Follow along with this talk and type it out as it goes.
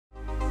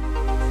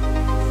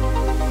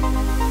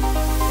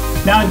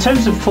Now, in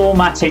terms of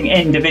formatting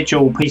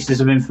individual pieces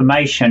of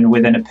information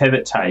within a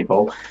pivot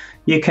table,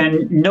 you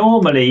can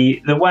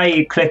normally, the way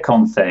you click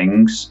on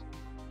things,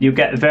 you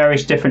get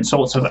various different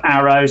sorts of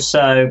arrows,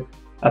 so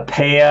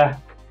appear.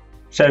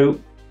 So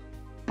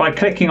by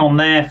clicking on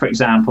there, for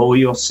example,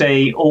 you'll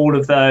see all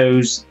of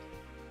those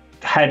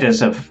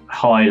headers have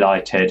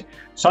highlighted.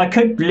 So I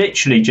could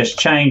literally just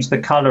change the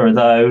color of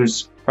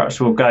those.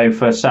 Perhaps we'll go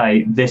for,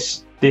 say,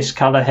 this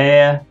color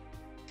here.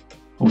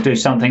 We'll do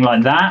something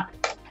like that.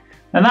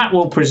 And that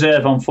will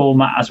preserve on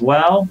format as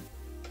well.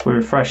 We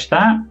refresh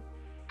that.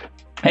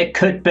 It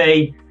could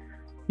be,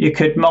 you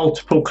could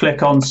multiple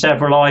click on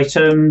several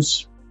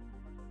items,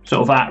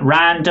 sort of at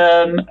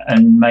random,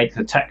 and make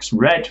the text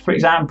red, for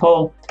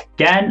example.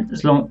 Again,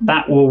 as long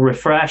that will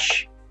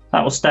refresh,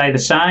 that will stay the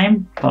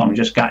same. But I'm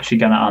just actually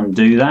going to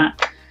undo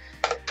that.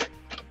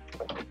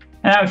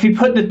 Now, if you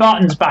put the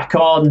buttons back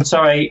on,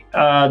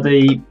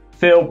 the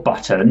field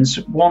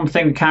buttons, one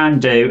thing we can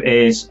do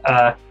is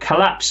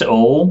collapse it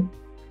all.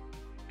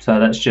 So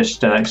let's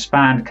just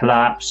expand,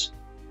 collapse,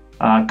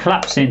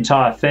 collapse the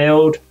entire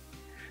field.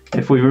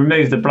 If we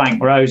remove the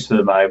blank rows for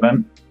the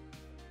moment,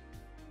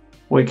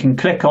 we can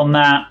click on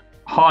that,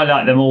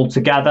 highlight them all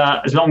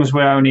together, as long as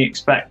we're only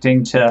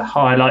expecting to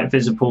highlight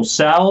visible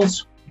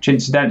cells, which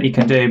incidentally you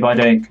can do by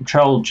doing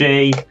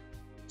Control-G,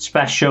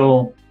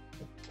 special,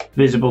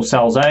 visible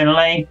cells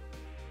only.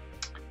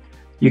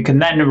 You can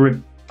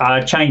then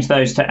change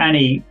those to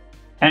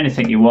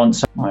anything you want.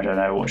 So I don't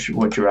know,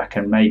 what do you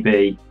reckon?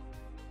 Maybe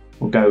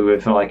we'll go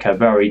with like a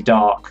very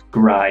dark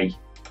grey,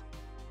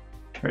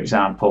 for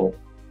example.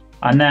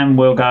 And then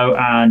we'll go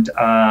and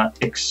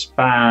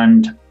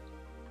expand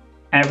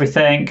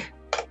everything.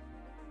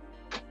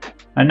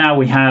 And now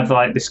we have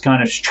like this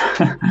kind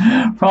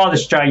of rather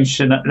strange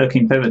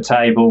looking pivot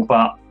table,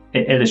 but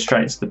it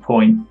illustrates the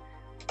point.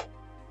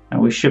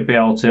 And we should be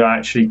able to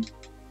actually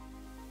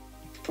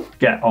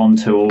get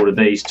onto all of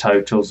these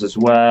totals as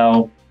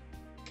well.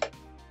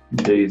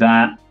 Do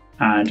that.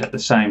 And at the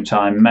same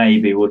time,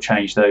 maybe we'll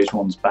change those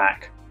ones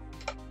back.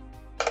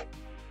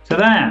 So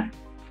there.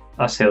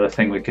 That's the other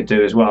thing we could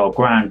do as well.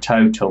 Grand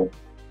total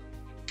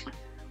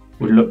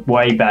would look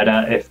way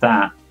better if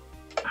that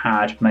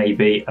had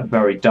maybe a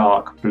very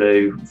dark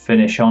blue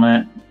finish on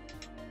it.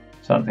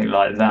 Something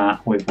like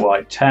that with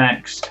white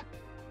text.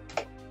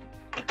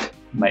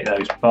 Make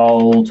those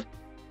bold.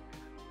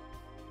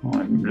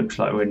 Well, it looks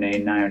like we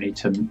now need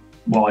to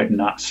widen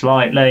that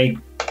slightly.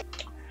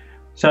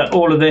 So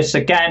all of this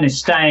again is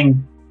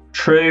staying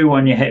true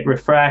when you hit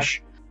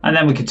refresh, and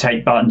then we can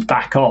take buttons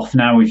back off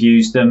now we've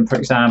used them, for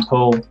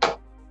example.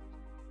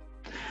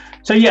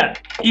 So yeah,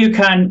 you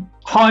can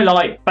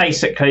highlight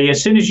basically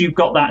as soon as you've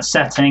got that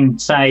setting,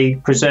 say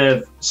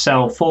preserve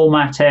cell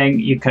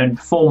formatting, you can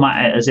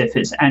format it as if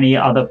it's any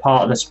other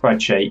part of the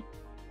spreadsheet.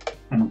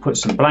 And I'll put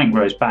some blank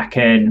rows back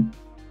in.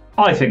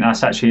 I think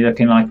that's actually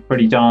looking like a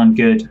pretty darn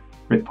good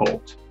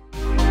report.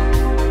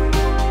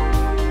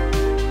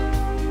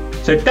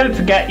 So don't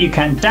forget, you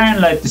can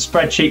download the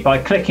spreadsheet by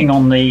clicking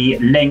on the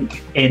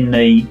link in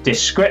the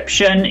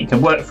description. You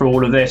can work through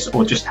all of this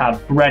or just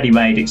have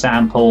ready-made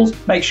examples.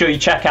 Make sure you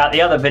check out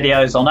the other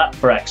videos on Up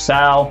for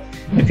Excel.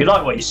 If you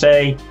like what you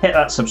see, hit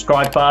that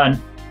subscribe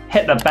button,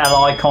 hit the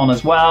bell icon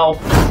as well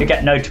to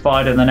get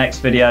notified of the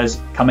next videos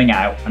coming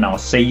out, and I'll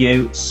see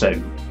you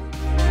soon.